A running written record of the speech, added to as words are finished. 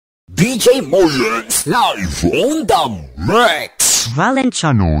Djmoyens live on the mix.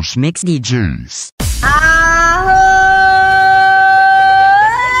 Valenciano's Mix DJs.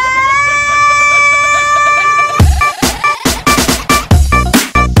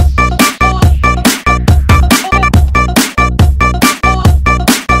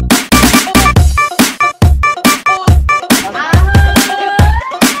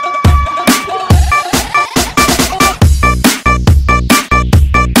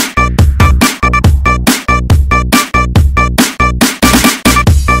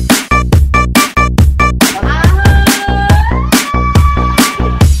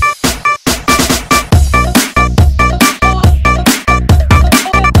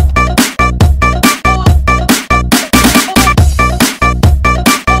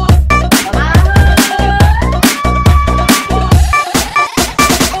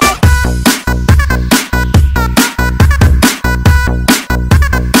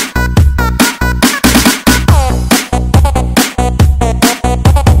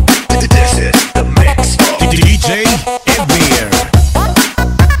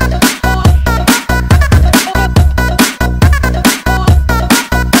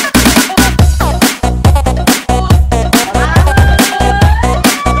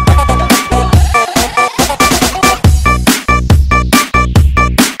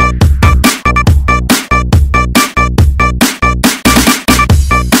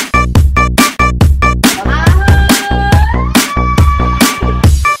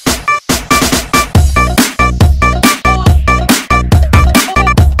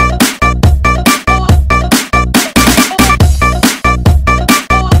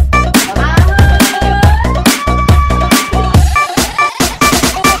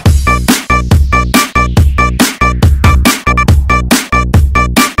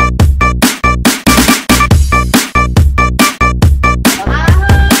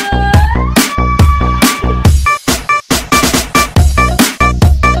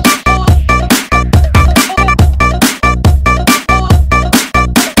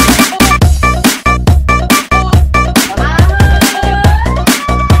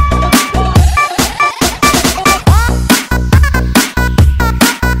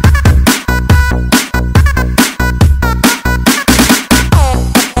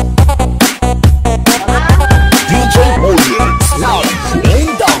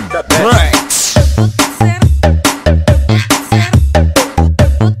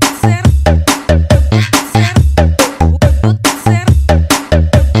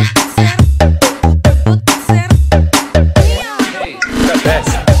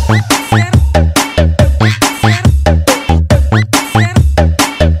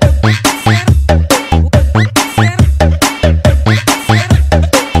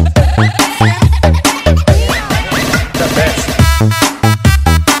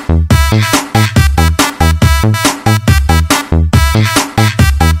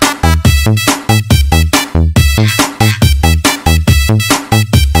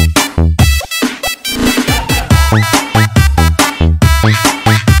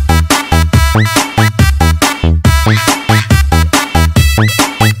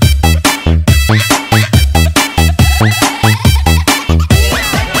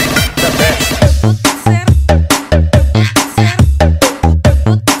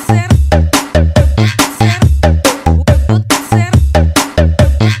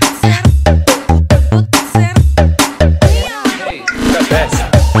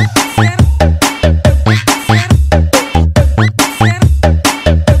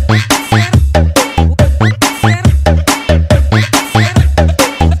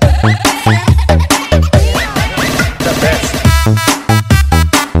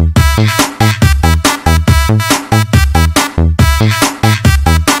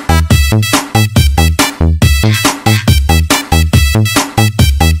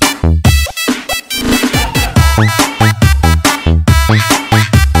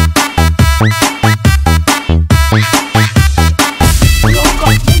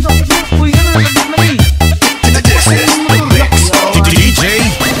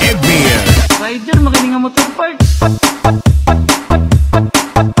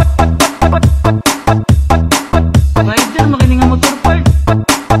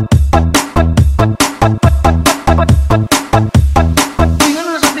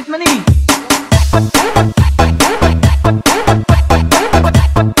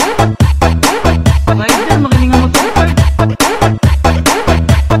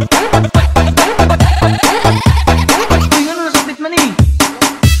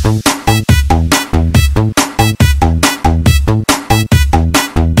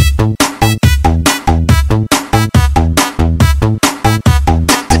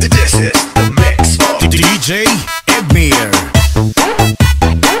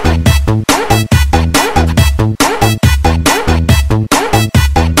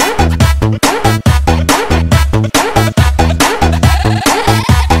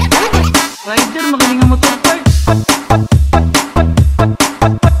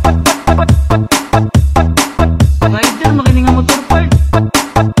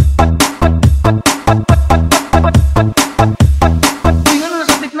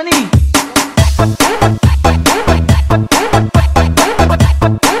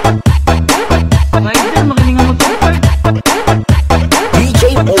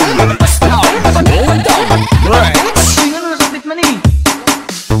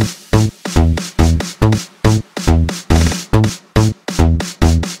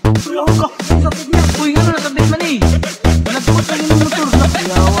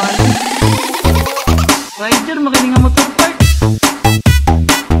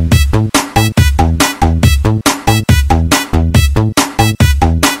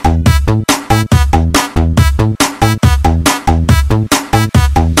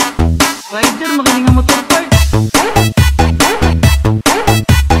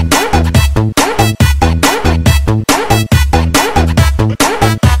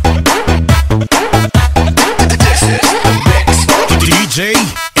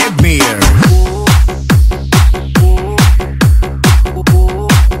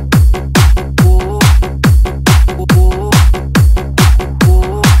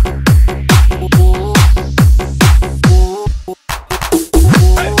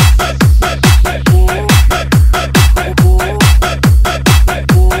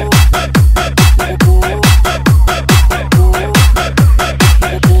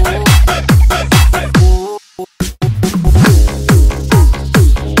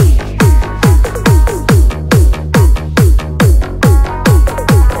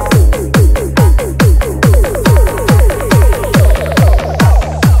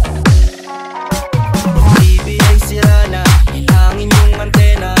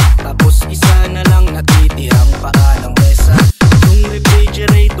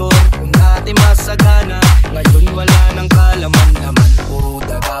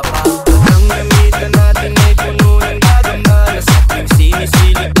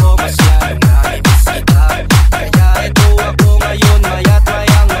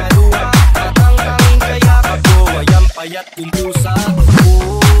 at kumpusa.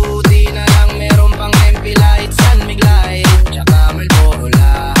 Buti na lang meron pang MP lights, Sunmig light, tsaka Marlboro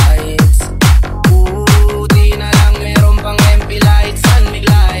lights. Buti na lang meron pang MP lights, Sunmig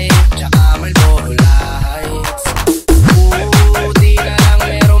light, tsaka Marlboro lights. Buti na lang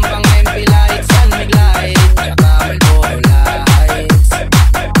meron pang MP lights, Sunmig light, tsaka Marlboro lights.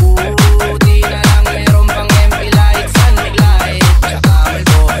 Buti na lang meron pang MP lights, Sunmig light, tsaka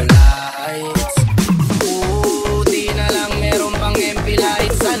Marlboro lights. Buti na lang meron pang MP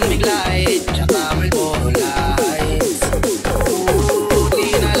lights, Sunmig light, tsaka Marlboro lights. Buti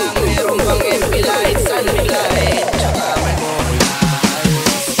na lang meron pang MP lights, Sunmig light, tsaka Marlboro lights.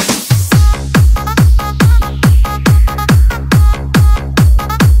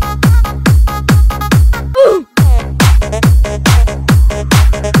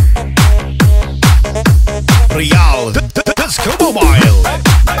 Real Disco Mobile.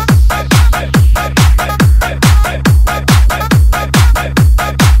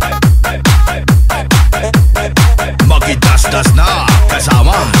 Magidasdas na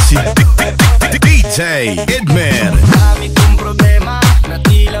kasama si DJ EDMYR. Dami kong problema na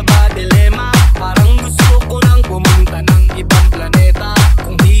tila ba dilema. Parang gusto ko nang pumunta ng ibang planeta.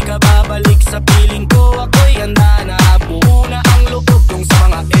 Kung di ka babalik sa piling ko, ako'y handa na. Buo na ang loob kung sa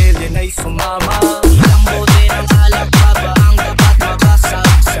mga alien ay sumama. Ilang bote ng alak pa ba ang dapat mabasag?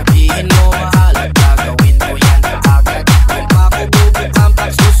 Sabihin mo mahalag, gagawin ko yan kaagad. Kung pakububog ang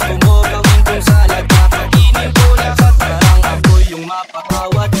paks, gusto mo gawin kong salad. Kakainin ko lahat, parang ako'y yung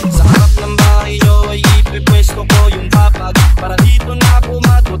mapatawad. Sa harap ng bahay nyo ay ipipwesto ko yung papag. Para dito na ako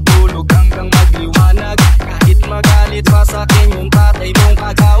matutulog hanggang magliwanag. Kahit magalit pa sa'kin yung tatay mong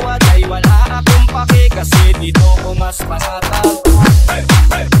kagawad, ay wala akong pake kasi dito ko mas panatag.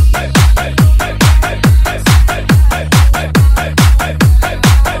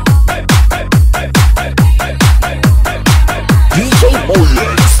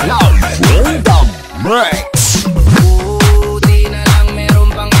 Djmoyens live on the mix. Buti na lang meron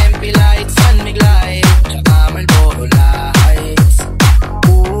pang MP lights, Sunmig light, tsaka Marlboro lights.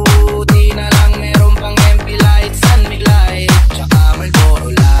 Buti na lang meron pang MP lights, Sunmig light, tsaka Marlboro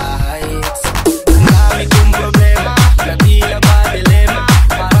lights. Ang dami kong problema na tila ba dilema.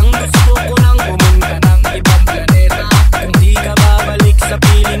 Parang gusto ko nang pumunta ng ibang planeta. Kung di ka babalik sa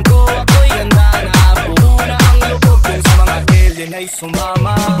piling ko, ako'y handa na. Buo na ang loob kung sa mga alien ay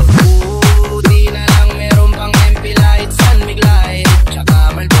sumama. Buti na lang meron pang MP lights, Sunmig light,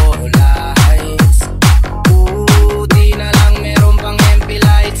 tsaka Marlboro lights. Buti na lang meron pang MP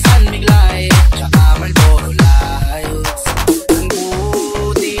lights, Sunmig light, tsaka Marlboro lights.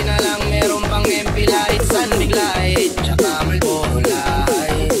 Buti na lang meron pang MP lights, Sunmig light, tsaka Marlboro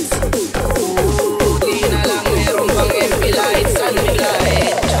lights. Buti na lang meron pang MP lights, Sunmig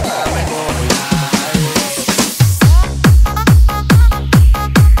light, tsaka Marlboro lights.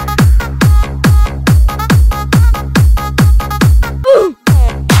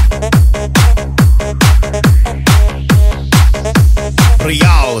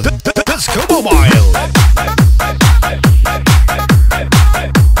 Real Disco Mobile.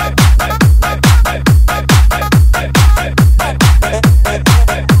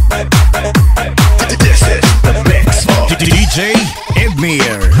 This is the mix for DJ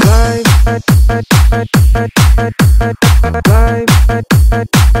EDMYR.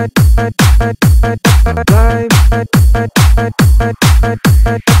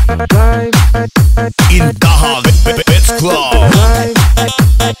 In the Habits Club.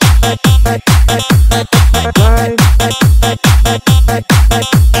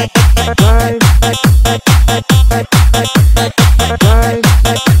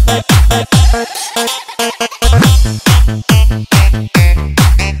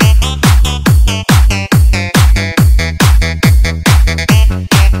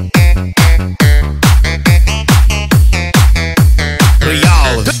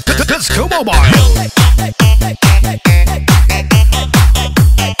 Real Disco Mobile.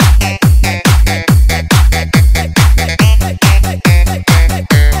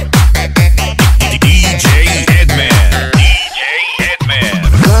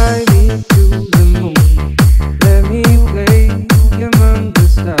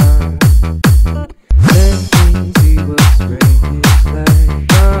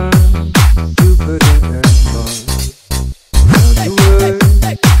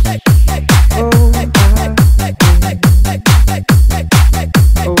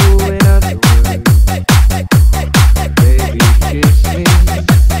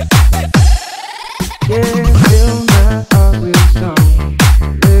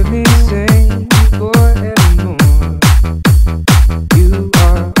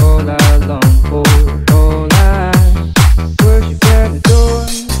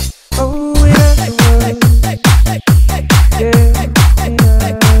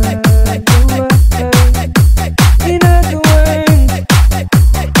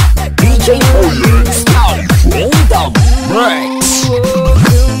 Djmoyens live from the mix.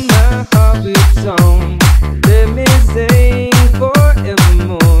 Fill my heart with song. Let me sing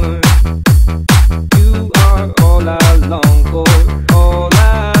forevermore. You are all I long for, all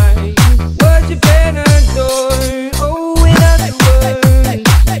I worship and adore. Oh, in other words,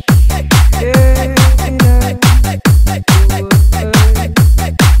 yeah, in other words,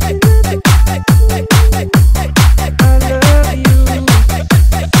 I love you.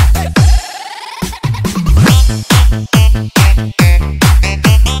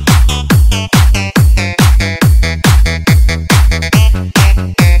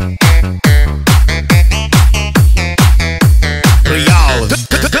 Real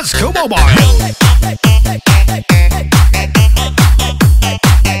Disco Mobile.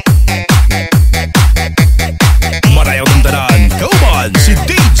 Marayaw kantaran, come on, si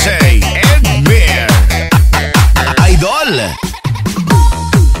DJ EDMYR. Idol.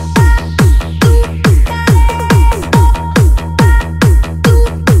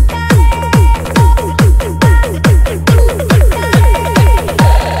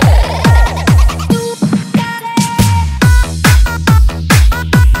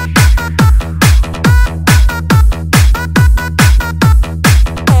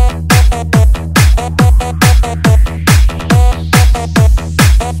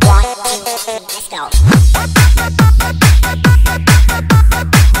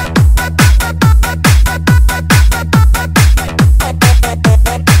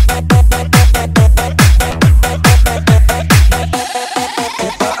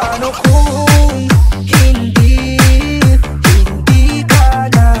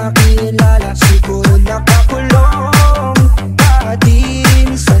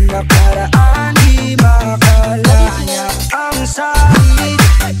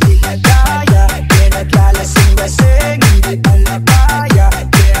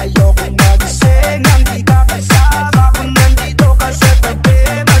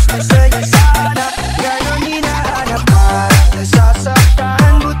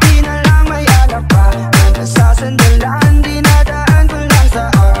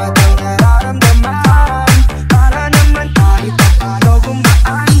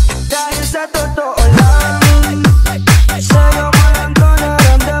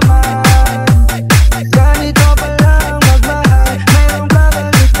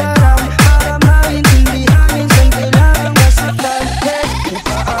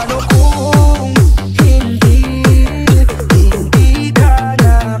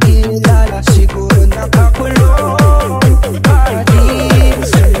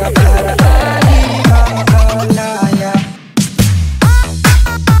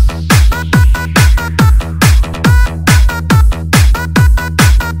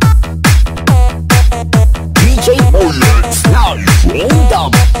 Djmoyens live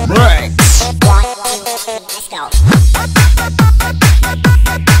from the mix. Let's go.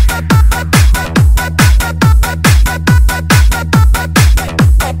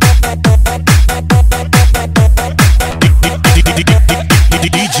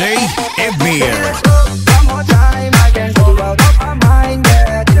 DJ EDMYR. One more time, I can't go out of my mind,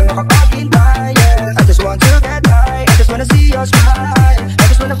 yeah. Di lang makapagintay, yeah. I just want to get high, I just wanna see your smile, I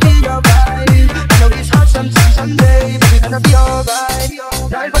just wanna feel your vibe. I know it's hard sometimes, someday, but we're gonna be alright.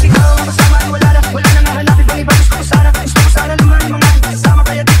 Dahil pag ikaw ang kasama ay wala na nga hanapin pang iba. Gusto ko sana naman mga kasama,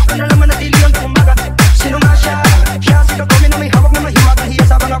 kaya di ko ka na lang manatili hanggang umaga. Sino nga siya? Siya si Kagome na may hawak na mahiwag, ang hiya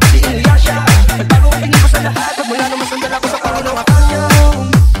sabang ako si Inuyasha. Nagbago ang tingin ko sa lahat, pag mula nung masandal ako sa pangunaw akala.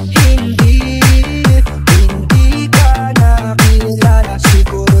 Hindi ka nakilala,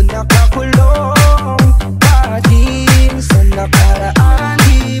 siguro nakakulong pa din sa nakaraan,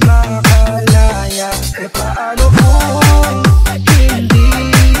 di makalaya. E paano kung hindi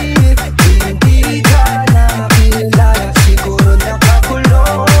ka nakilala,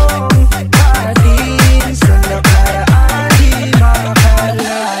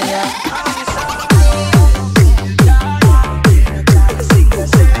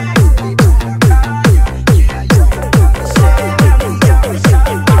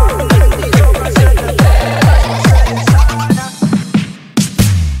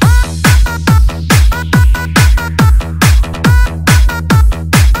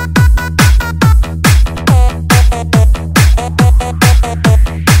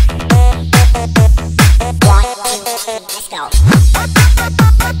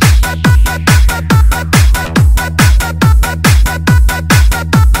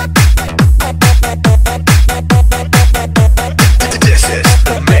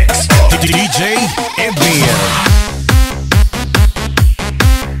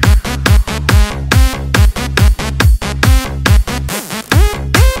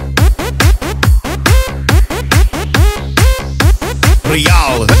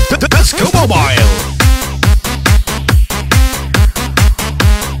 Real, let's go mobile.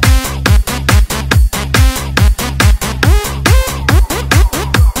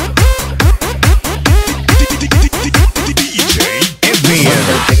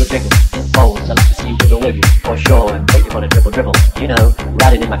 For sure, and make you wanna dribble. You know,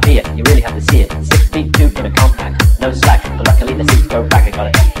 riding in my Fiat, you really have to see it. 6 feet 2 in a compact, no slack. But luckily the seats go back. I got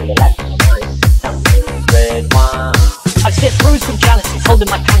it to the left. Red wine. I sit bruised from chalices, holding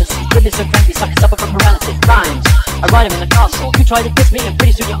my palaces. Living so crampy, so I can suffer from paralysis. Rhymes, I ride them in the castle. You try to diss me, and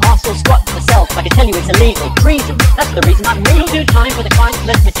pretty soon your arse will squat to myself. I can tell you it's illegal. Treason, that's the reason I'm real. Do time for the crime,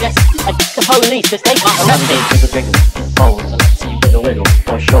 let's majestic. I diss the police, cause they can't arrest me. Jiggle, bowls, I like to see you wiggle.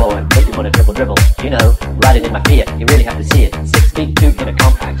 For sure, and make you wanna dribble. You know, riding in my Fiat, you really have to see it. 6 feet 2 in a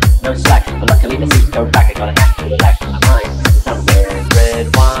compact, no slack. But luckily the seats go back. I got a hat to the left. My mind, some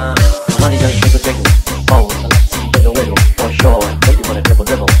red wine. My money don't jiggle. Bowls, I like to see you wiggle. For sure, and make you wanna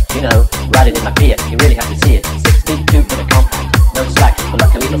dribble. You know, riding in my Fiat, you really have to see it. 6 feet 2 in a compact, no slack. But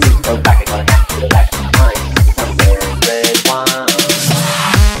luckily the seats go back. I got a hat to the left. My mind, some red wine.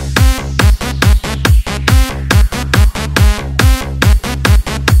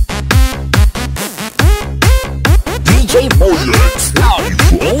 Djmoyens live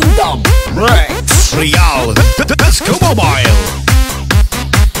from the mix. Real, let's go mobile.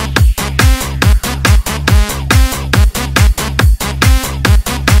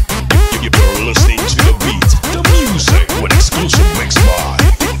 You're listening to the beat, the music with exclusive mix by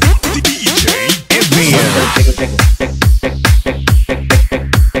DJ EDMYR.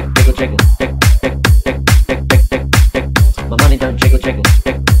 My money don't jiggle.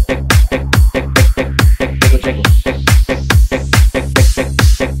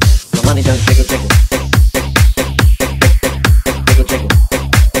 My money don't jiggle.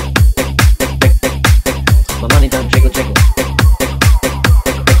 My money don't jiggle.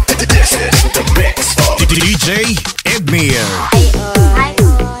 This is the mix of DJ EDMYR.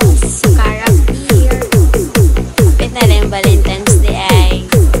 Valentine's Day.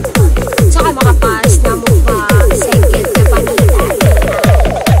 Saka makaparas na mukha. Second na panitan.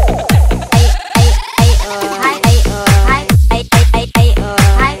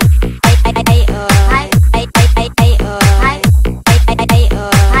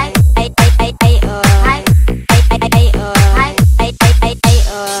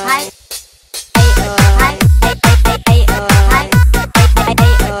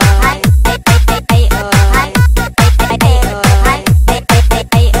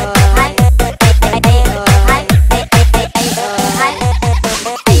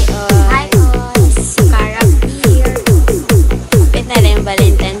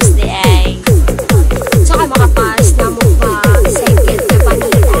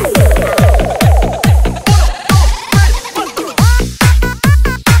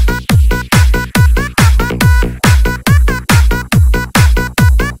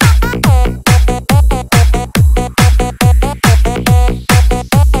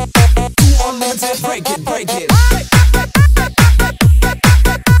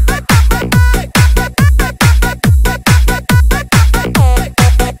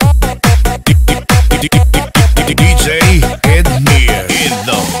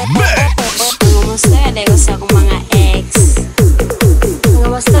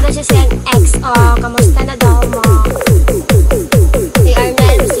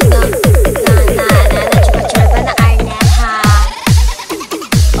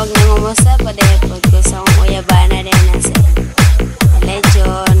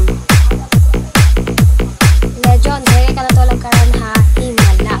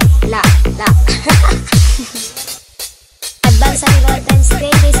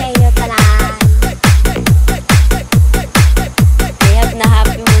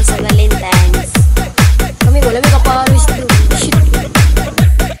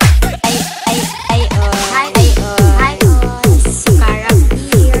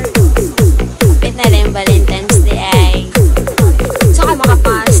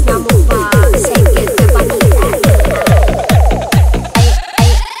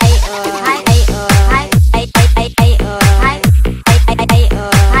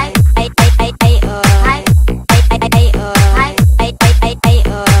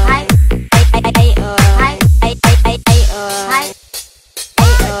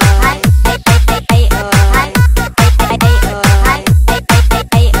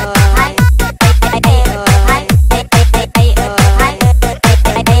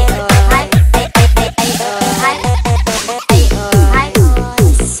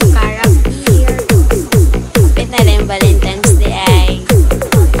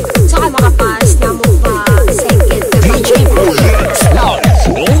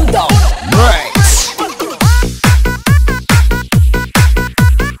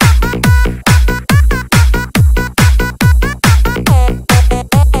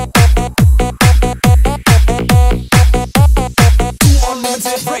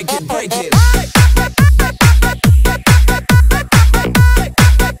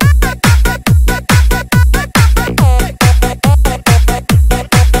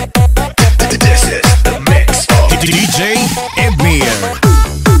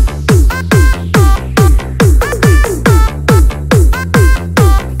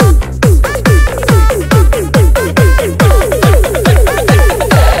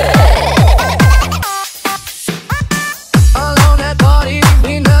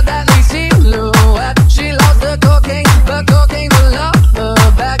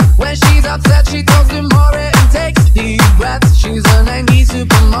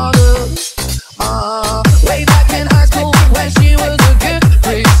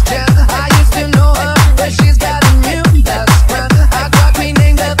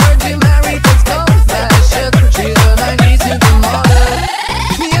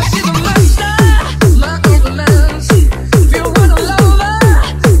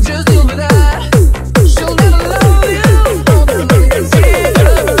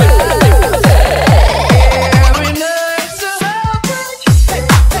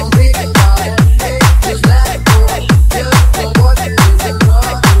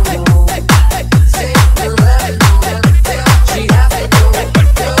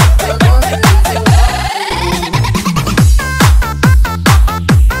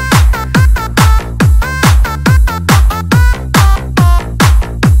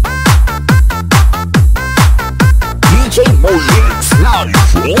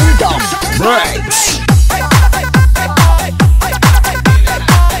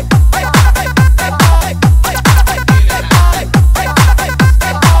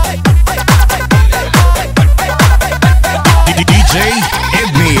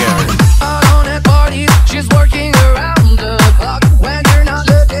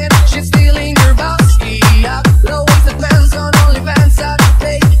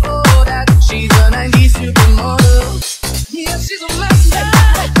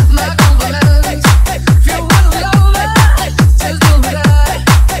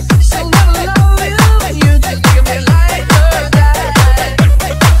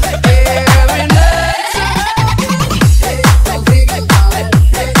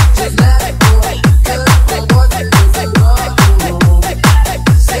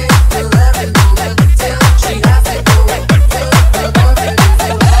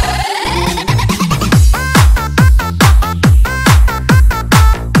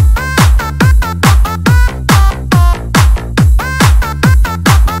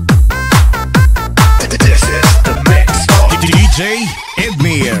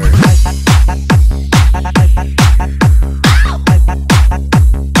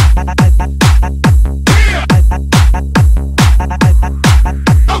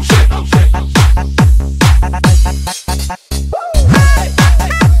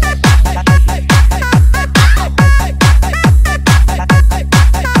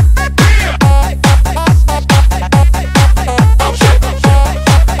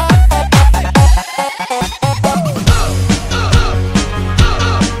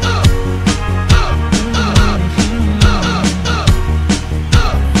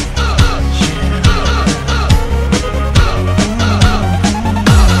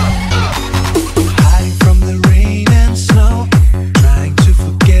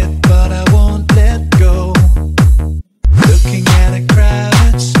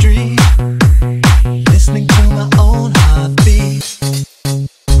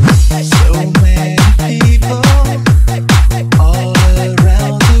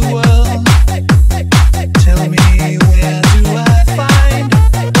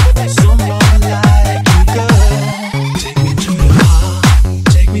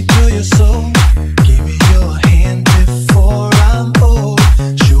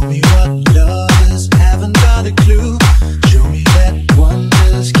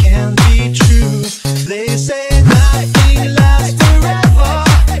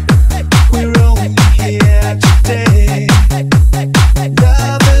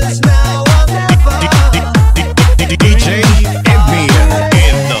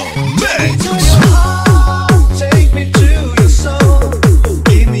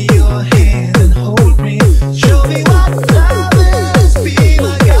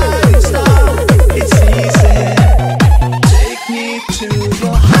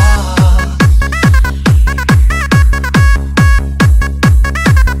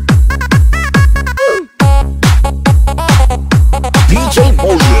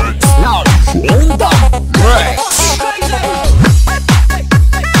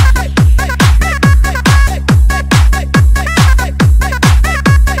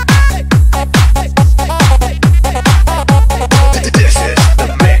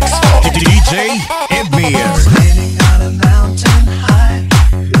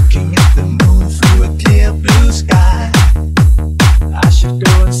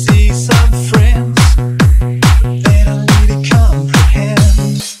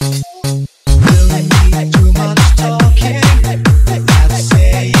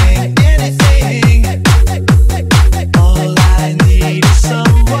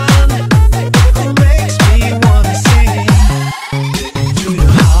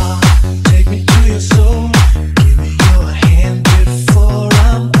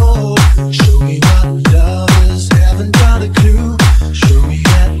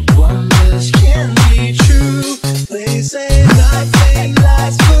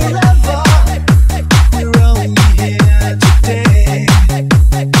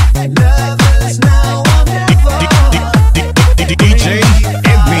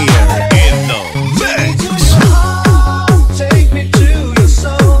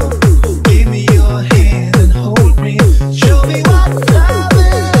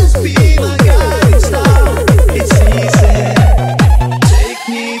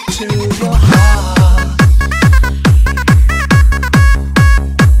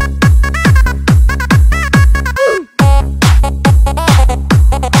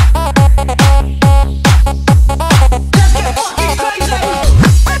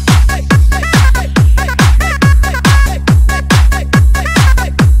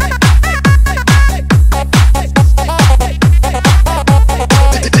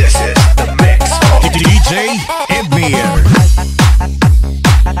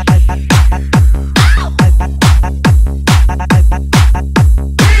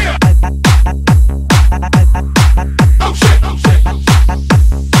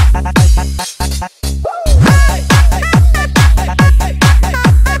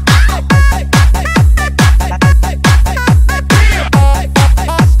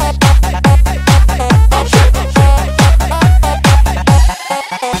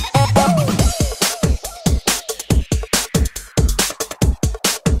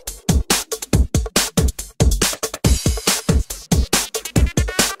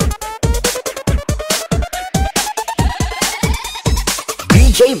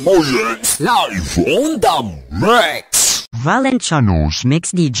 Djmoyens live on the mix. Valenciano's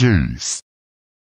Mix DJs.